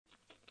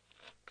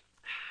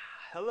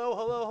Hello,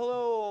 hello,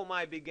 hello,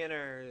 my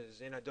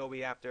beginners in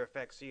Adobe After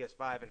Effects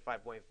CS5 and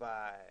 5.5.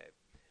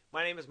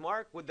 My name is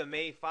Mark with the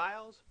May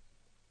Files.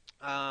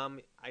 I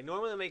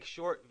normally make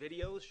short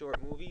videos,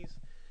 short movies,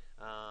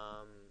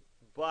 um,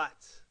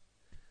 but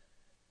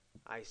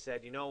I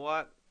said, you know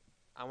what?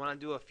 I want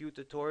to do a few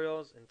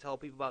tutorials and tell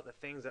people about the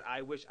things that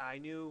I wish I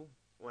knew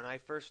when I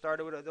first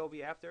started with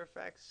Adobe After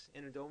Effects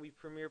and Adobe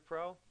Premiere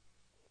Pro.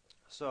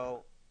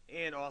 So,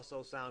 and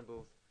also sound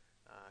booth,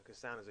 because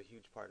sound is a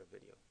huge part of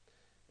video.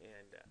 And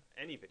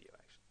any video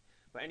actually.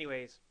 But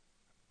anyways,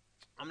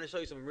 I'm going to show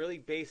you some really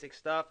basic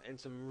stuff and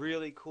some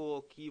really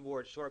cool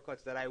keyboard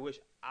shortcuts that I wish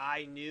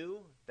I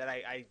knew, that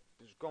I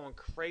was going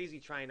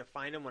crazy trying to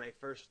find them when I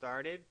first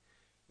started,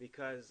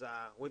 because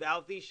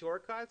without these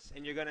shortcuts,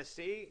 and you're going to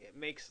see, it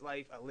makes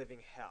life a living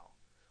hell.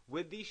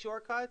 With these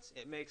shortcuts,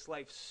 it makes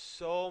life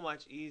so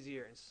much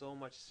easier and so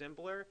much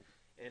simpler,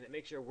 and it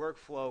makes your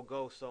workflow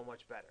go so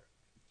much better.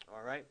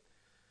 Alright?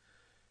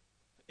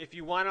 If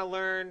you want to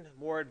learn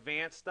more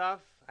advanced stuff,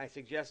 I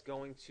suggest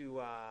going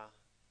to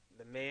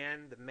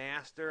the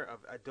master of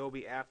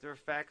Adobe After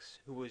Effects,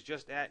 who was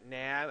just at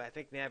NAB. I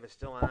think NAB is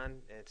still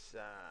on. It's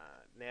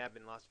NAB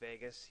in Las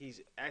Vegas.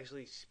 He's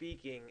actually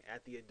speaking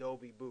at the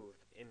Adobe booth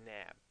in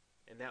NAB.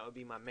 And that would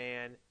be my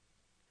man,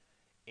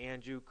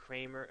 Andrew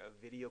Kramer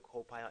of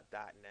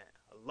VideoCopilot.net.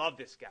 I love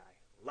this guy.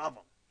 Love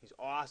him. He's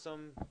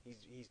awesome.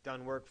 He's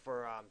done work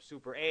for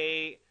Super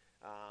 8.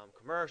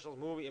 Commercials,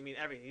 movie, I mean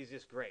everything. He's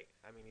just great.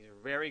 I mean, he's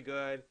very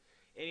good.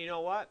 And you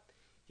know what?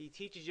 He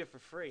teaches you for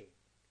free,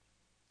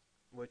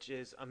 which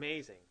is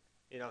amazing.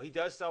 You know, he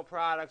does sell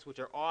products, which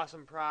are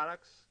awesome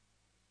products,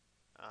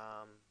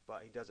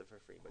 but he does it for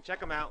free. But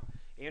check him out,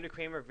 Andrew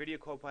Kramer,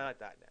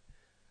 VideoCopilot.net.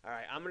 All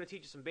right, I'm going to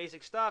teach you some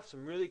basic stuff,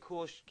 some really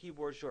cool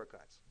keyboard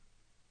shortcuts.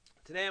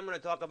 Today I'm going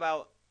to talk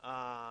about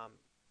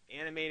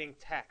animating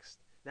text.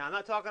 Now, I'm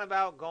not talking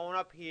about going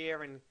up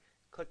here and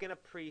clicking a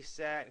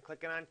preset and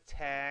clicking on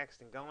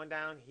text and going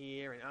down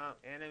here and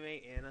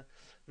animate in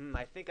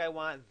I think I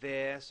want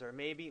this, or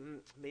maybe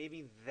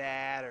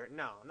that, or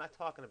no, I'm not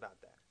talking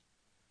about that.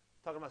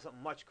 I'm talking about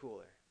something much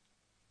cooler.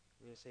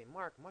 And you say,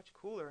 Mark, much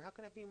cooler? How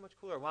can it be much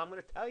cooler? Well, I'm going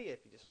to tell you if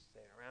you just stay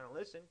around and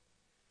listen.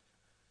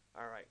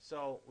 All right,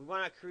 so we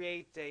want to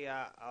create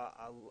a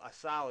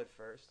solid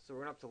first. So we're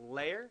going up to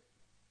Layer.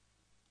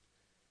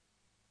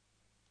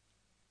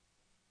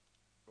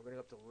 We're going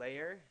to go up to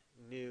Layer,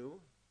 New,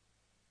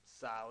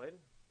 Solid.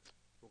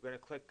 We're going to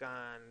click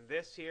on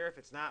this here if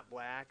it's not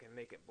black and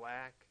make it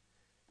black.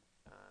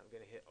 I'm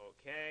going to hit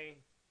OK.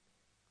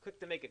 Click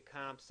to make it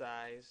comp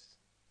size,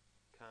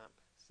 and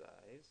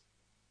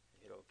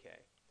hit OK.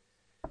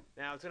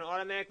 Now it's going to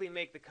automatically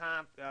make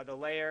the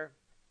layer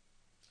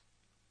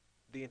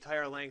the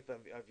entire length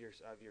of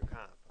your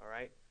comp. All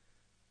right.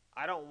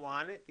 I don't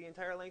want it the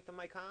entire length of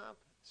my comp,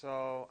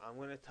 so I'm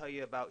going to tell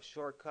you about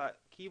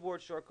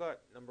keyboard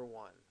shortcut number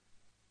 1.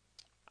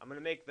 I'm going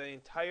to make the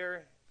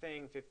entire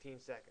thing 15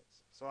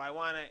 seconds. So I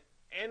want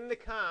to end the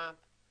comp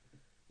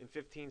in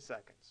 15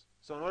 seconds.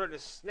 So in order to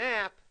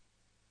snap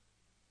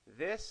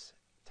this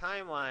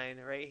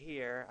timeline right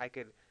here, I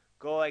could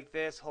go like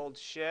this, hold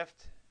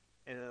shift,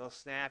 and it'll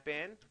snap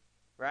in,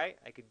 right?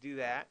 I could do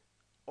that.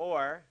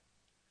 Or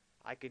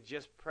I could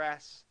just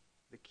press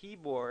the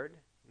keyboard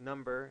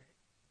letter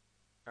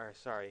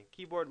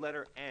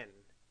N.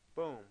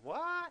 Boom.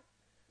 What?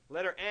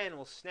 Letter N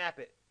will snap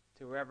it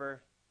to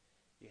wherever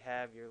you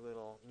have your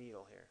little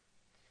needle here.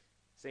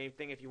 Same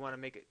thing if you want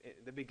to make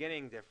it the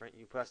beginning different,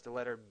 you press the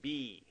letter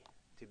B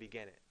to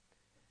begin it.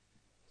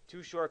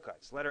 2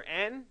 shortcuts. Letter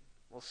N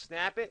will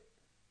snap it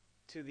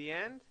to the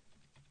end.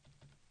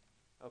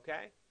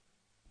 Okay?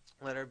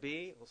 Letter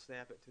B will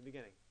snap it to the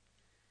beginning.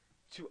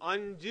 To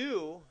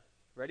undo,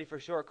 ready for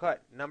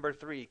shortcut number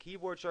 3,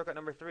 keyboard shortcut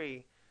number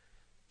 3,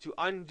 to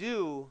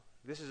undo,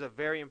 this is a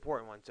very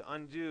important one, to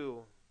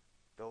undo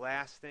the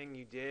last thing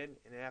you did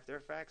in After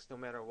Effects, no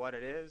matter what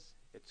it is,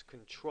 it's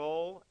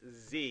Control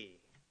Z.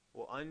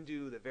 Will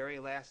undo the very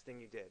last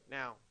thing you did.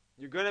 Now,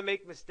 you're going to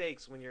make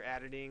mistakes when you're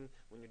editing,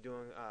 when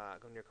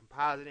you're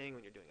compositing,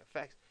 when you're doing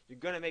effects. You're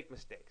going to make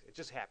mistakes. It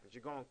just happens.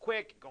 You're going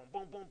quick, you're going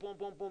boom, boom, boom,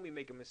 boom, boom, you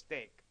make a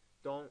mistake.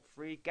 Don't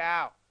freak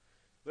out.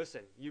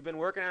 Listen, you've been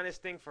working on this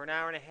thing for an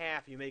hour and a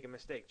half, you make a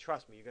mistake.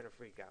 Trust me, you're going to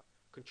freak out.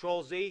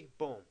 Control Z,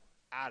 boom,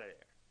 out of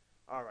there.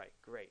 All right,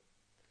 great.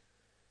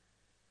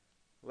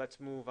 Let's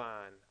move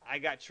on. I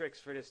got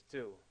tricks for this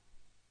too.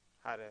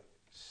 How to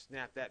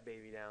snap that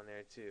baby down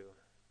there too.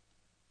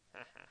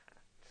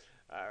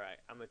 Alright,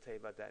 I'm going to tell you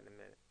about that in a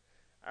minute.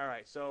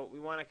 Alright, so we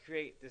want to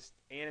create this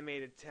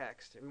animated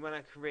text. We want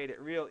to create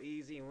it real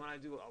easy, and we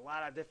want to do a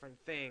lot of different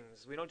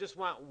things. We don't just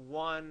want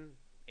one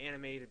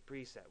animated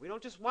preset. We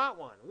don't just want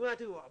one. We want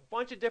to do a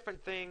bunch of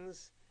different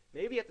things,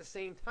 maybe at the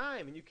same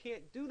time, and you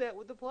can't do that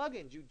with the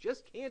plugins. You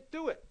just can't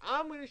do it.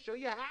 I'm going to show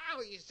you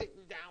how. You're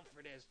sitting down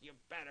for this. You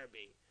better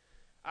be.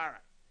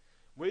 Alright,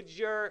 with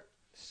your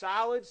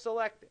solid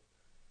selected,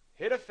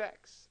 hit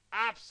Effects.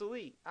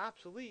 Obsolete.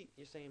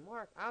 You're saying,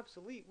 Mark,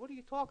 obsolete? What are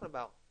you talking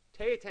about?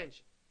 Pay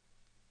attention.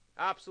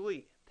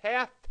 Obsolete.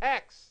 Path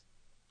text.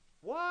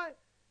 What?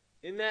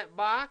 In that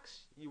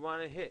box, you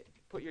want to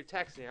put your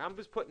text in there. I'm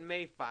just putting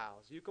May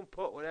files. You can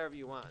put whatever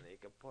you want. You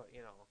can put,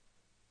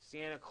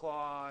 Santa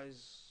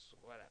Claus,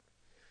 whatever.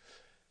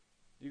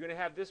 You're going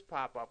to have this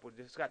pop up.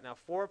 It's got now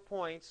 4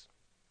 points,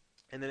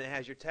 and then it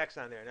has your text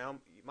on there. Now,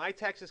 my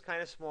text is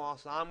kind of small,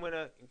 so I'm going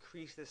to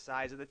increase the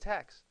size of the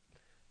text.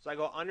 So I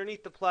go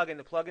underneath the plugin.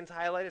 The plugin's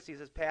highlighted. See, it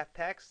says path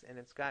text, and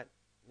it's got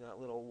a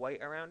little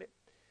white around it.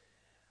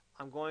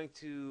 I'm going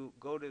to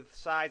go to the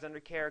size under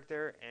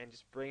character and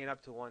just bring it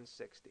up to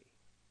 160.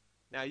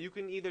 Now, you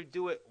can either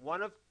do it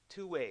one of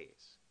 2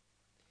 ways.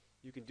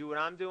 You can do what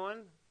I'm doing,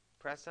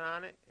 pressing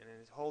on it, and then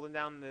just holding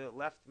down the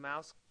left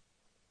mouse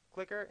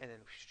clicker, and then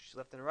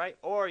left and right.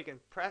 Or you can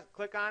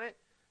click on it,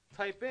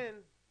 type in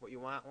what you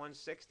want,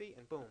 160,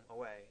 and boom,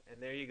 away.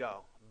 And there you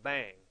go.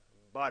 Bang.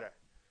 Butter.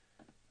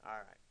 All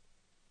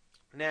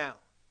right. Now,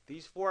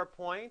 these 4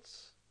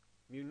 points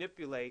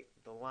manipulate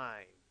the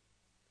line.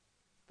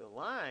 The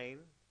line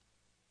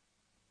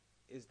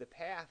is the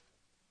path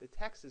the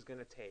text is going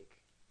to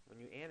take when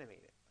you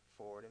animate it,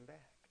 forward and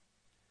back.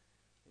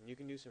 And you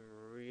can do some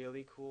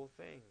really cool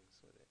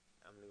things with it.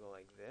 I'm going to go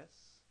like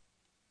this,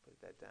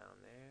 put that down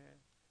there,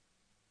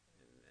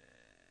 and then,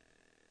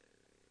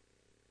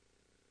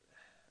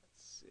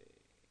 let's see,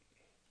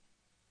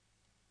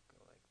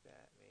 go like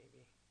that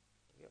maybe.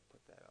 Maybe I'll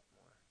put that up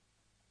more.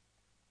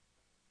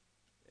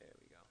 There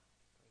we go,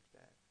 like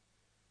that.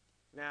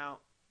 Now,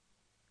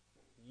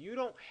 you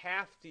don't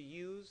have to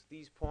use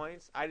these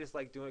points. I just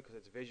like doing it because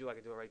it's visual. I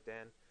can do it right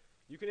then.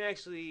 You can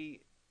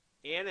actually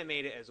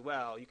animate it as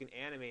well. You can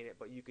animate it,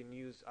 but you can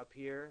use up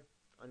here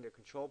under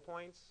control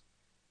points.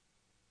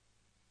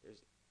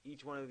 There's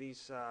each one of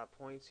these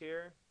points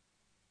here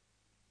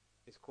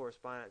is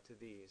correspondent to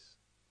these.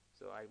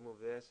 So I move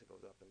this, it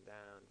goes up and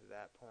down to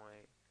that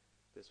point.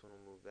 This one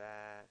will move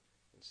that,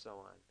 and so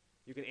on.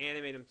 You can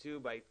animate them too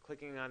by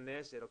clicking on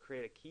this. It'll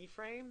create a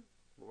keyframe.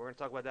 We're going to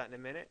talk about that in a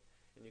minute.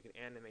 And you can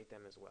animate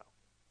them as well.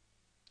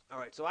 All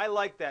right, so I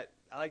like that.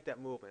 I like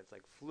that movement. It's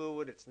like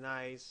fluid. It's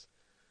nice.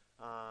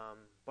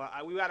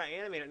 But we got to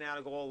animate it now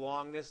to go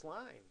along this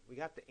line. We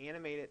got to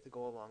animate it to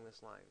go along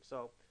this line.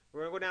 So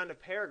we're going to go down to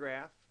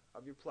paragraph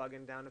of your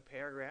plugin, down to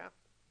paragraph.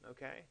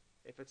 Okay.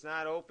 If it's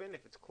not open,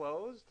 if it's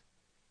closed,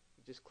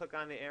 you just click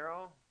on the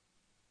arrow.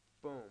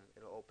 Boom,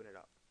 it'll open it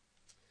up.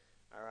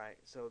 All right.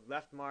 So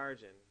left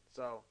margin.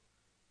 So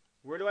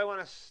where do I want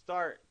to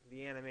start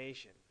the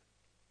animation?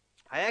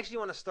 I actually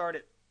want to start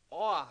it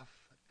off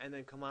and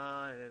then come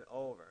on and then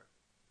over.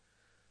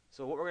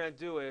 So what we're going to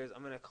do is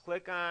I'm going to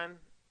click on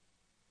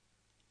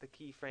the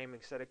keyframe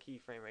and set a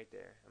keyframe right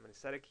there. I'm going to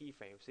set a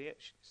keyframe. See it?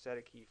 Set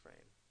a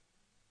keyframe.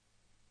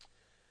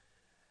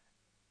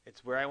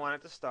 It's where I want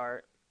it to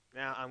start.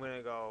 Now I'm going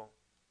to go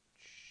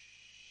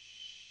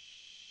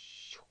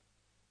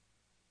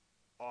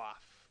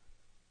off.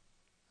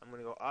 I'm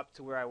going to go up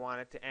to where I want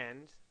it to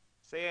end.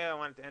 Say I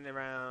want it to end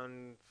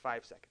around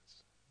 5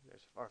 seconds.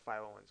 Or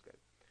 501 is good.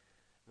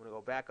 I'm going to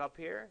go back up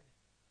here,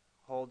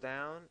 hold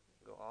down,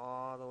 go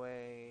all the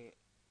way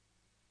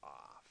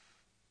off.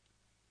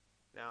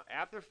 Now,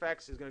 After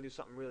Effects is going to do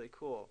something really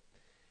cool.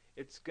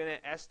 It's going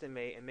to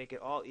estimate and make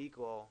it all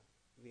equal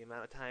the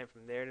amount of time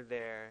from there to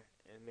there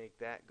and make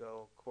that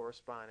go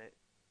correspondent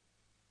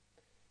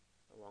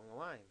along the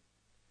line.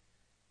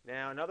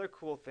 Now, another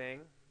cool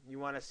thing, you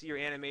want to see your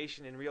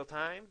animation in real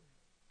time.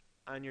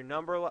 On your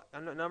number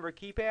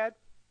keypad,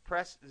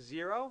 press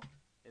 0.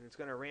 And it's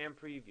going to RAM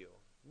preview.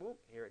 Whoop,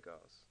 here it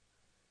goes.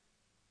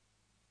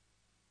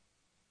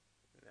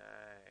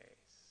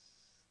 Nice.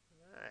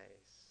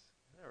 Nice.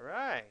 All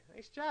right.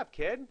 Nice job,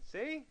 kid.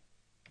 See?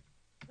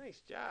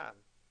 Nice job.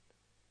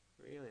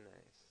 Really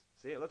nice.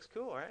 See, it looks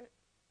cool, right?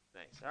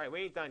 Nice. All right,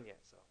 we ain't done yet,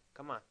 so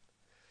come on.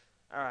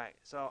 All right,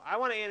 so I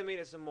want to animate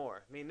it some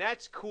more. I mean,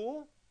 that's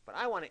cool, but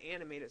I want to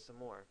animate it some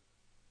more.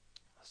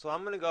 So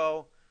I'm going to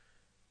go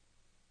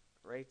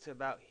right to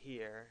about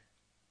here.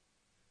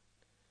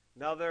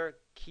 Another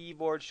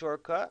keyboard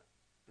shortcut,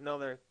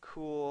 another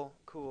cool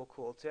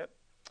tip.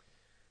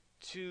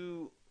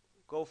 To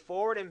go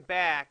forward and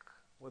back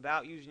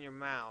without using your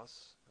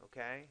mouse,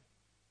 okay?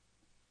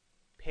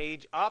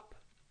 Page up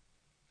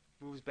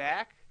moves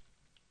back,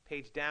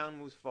 page down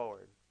moves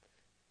forward.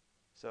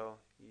 So,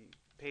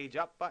 page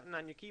up button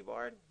on your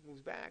keyboard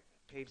moves back,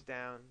 page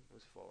down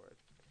moves forward.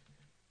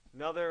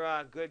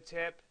 Another good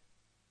tip,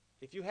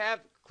 if you have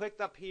clicked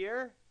up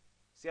here,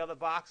 see how the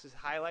box is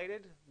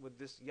highlighted with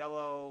this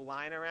yellow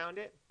line around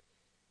it?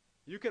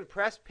 You can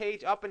press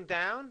page up and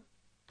down,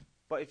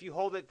 but if you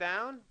hold it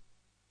down,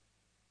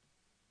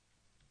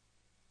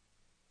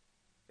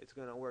 it's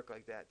going to work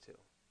like that too.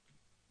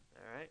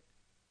 All right?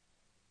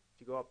 If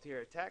you go up to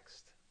your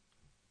text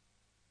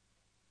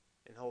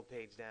and hold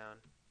page down,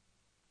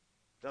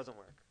 doesn't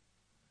work.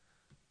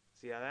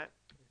 See how that?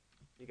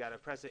 You got to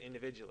press it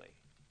individually.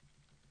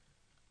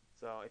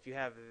 So if you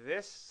have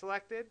this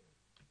selected,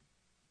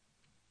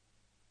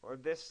 or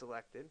this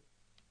selected,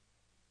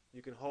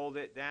 you can hold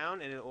it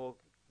down and it will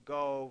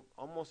go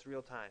almost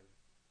real time.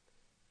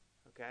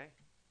 Okay?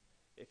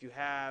 If you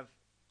have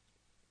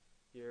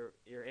your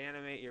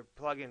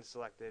plugin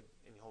selected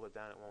and you hold it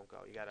down, it won't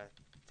go. You gotta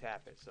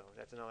tap it. So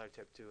that's another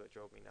tip too. It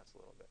drove me nuts a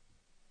little bit.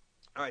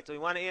 All right, so we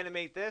want to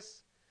animate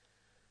this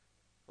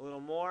a little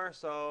more.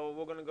 So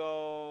we're gonna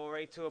go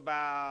right to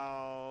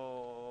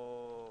about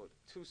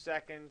 2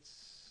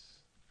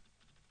 seconds.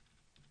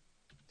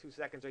 2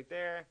 seconds right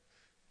there.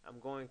 I'm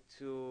going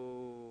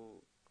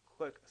to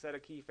click set a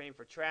keyframe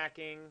for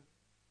tracking.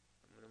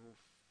 I'm going to move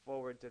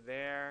forward to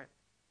there,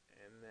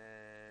 and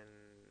then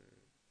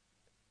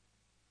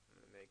I'm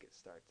going to make it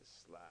start to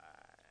slide.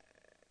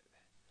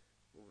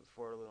 Move it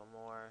forward a little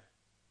more.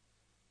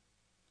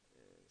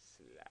 And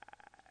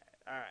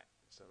slide. Alright,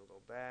 so we'll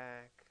go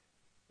back.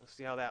 We'll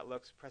see how that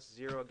looks. Press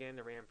 0 again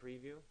to RAM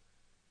preview.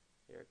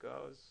 Here it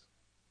goes.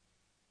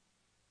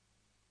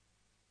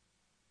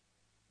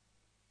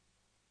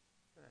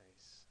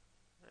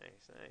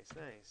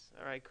 Nice.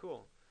 Alright,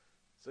 cool.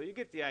 So you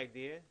get the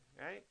idea,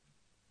 right?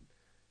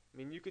 I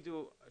mean, you could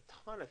do a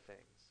ton of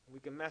things. We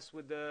can mess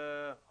with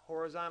the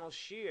horizontal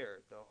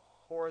shear, the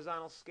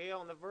horizontal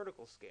scale, and the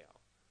vertical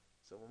scale.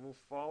 So we'll move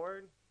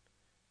forward,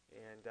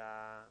 and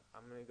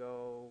I'm going to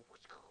go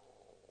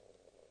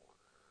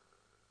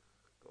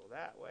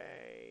that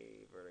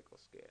way, vertical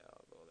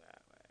scale, go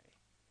that way.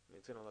 I mean,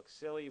 it's going to look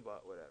silly,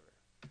 but whatever.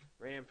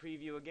 RAM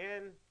preview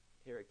again.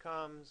 Here it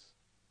comes.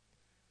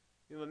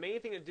 You know, the main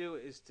thing to do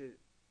is to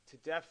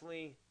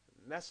definitely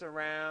mess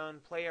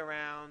around, play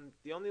around.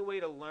 The only way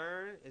to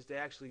learn is to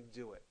actually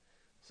do it.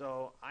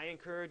 So I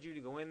encourage you to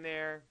go in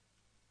there,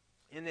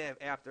 in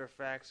the After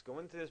Effects, go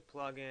into this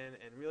plugin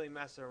and really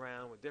mess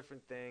around with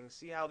different things,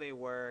 see how they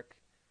work.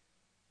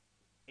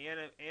 I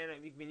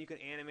mean, you can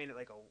animate it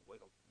like a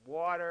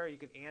water. You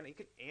could animate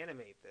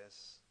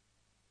this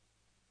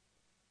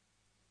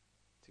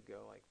to go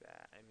like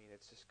that. I mean,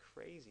 it's just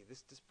crazy.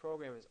 This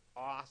program is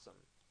awesome.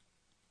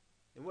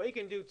 And what you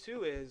can do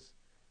too is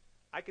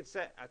I could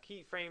set a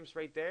keyframes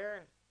right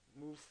there,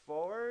 move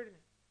forward,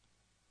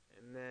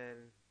 and then,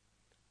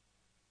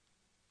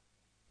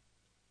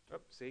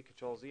 oops, see,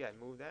 Control Z, I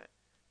move that,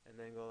 and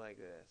then go like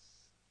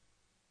this.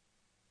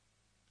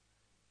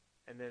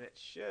 And then it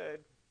should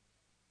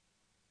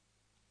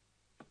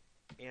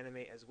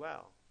animate as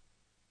well.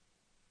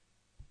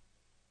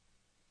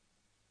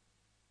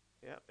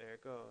 Yep, there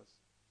it goes.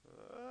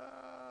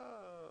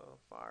 Oh,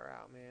 far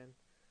out, man.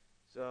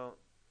 So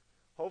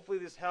hopefully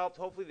this helped.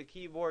 Hopefully the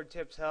keyboard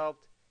tips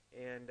helped.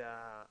 And,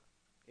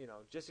 you know,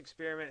 just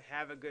experiment,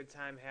 have a good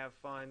time, have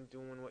fun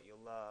doing what you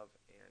love.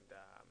 And,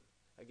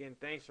 again,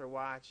 thanks for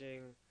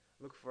watching.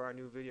 Look for our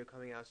new video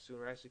coming out soon.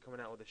 We're actually coming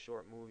out with a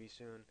short movie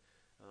soon,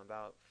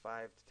 about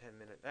 5 to 10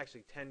 minutes,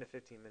 actually 10 to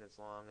 15 minutes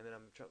long. And then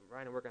I'm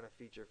trying to work on a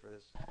feature for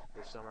this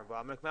summer. But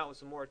I'm going to come out with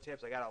some more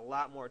tips. I got a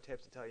lot more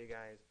tips to tell you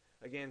guys.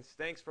 Again,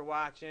 thanks for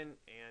watching,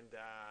 and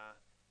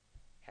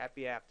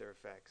happy After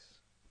Effects.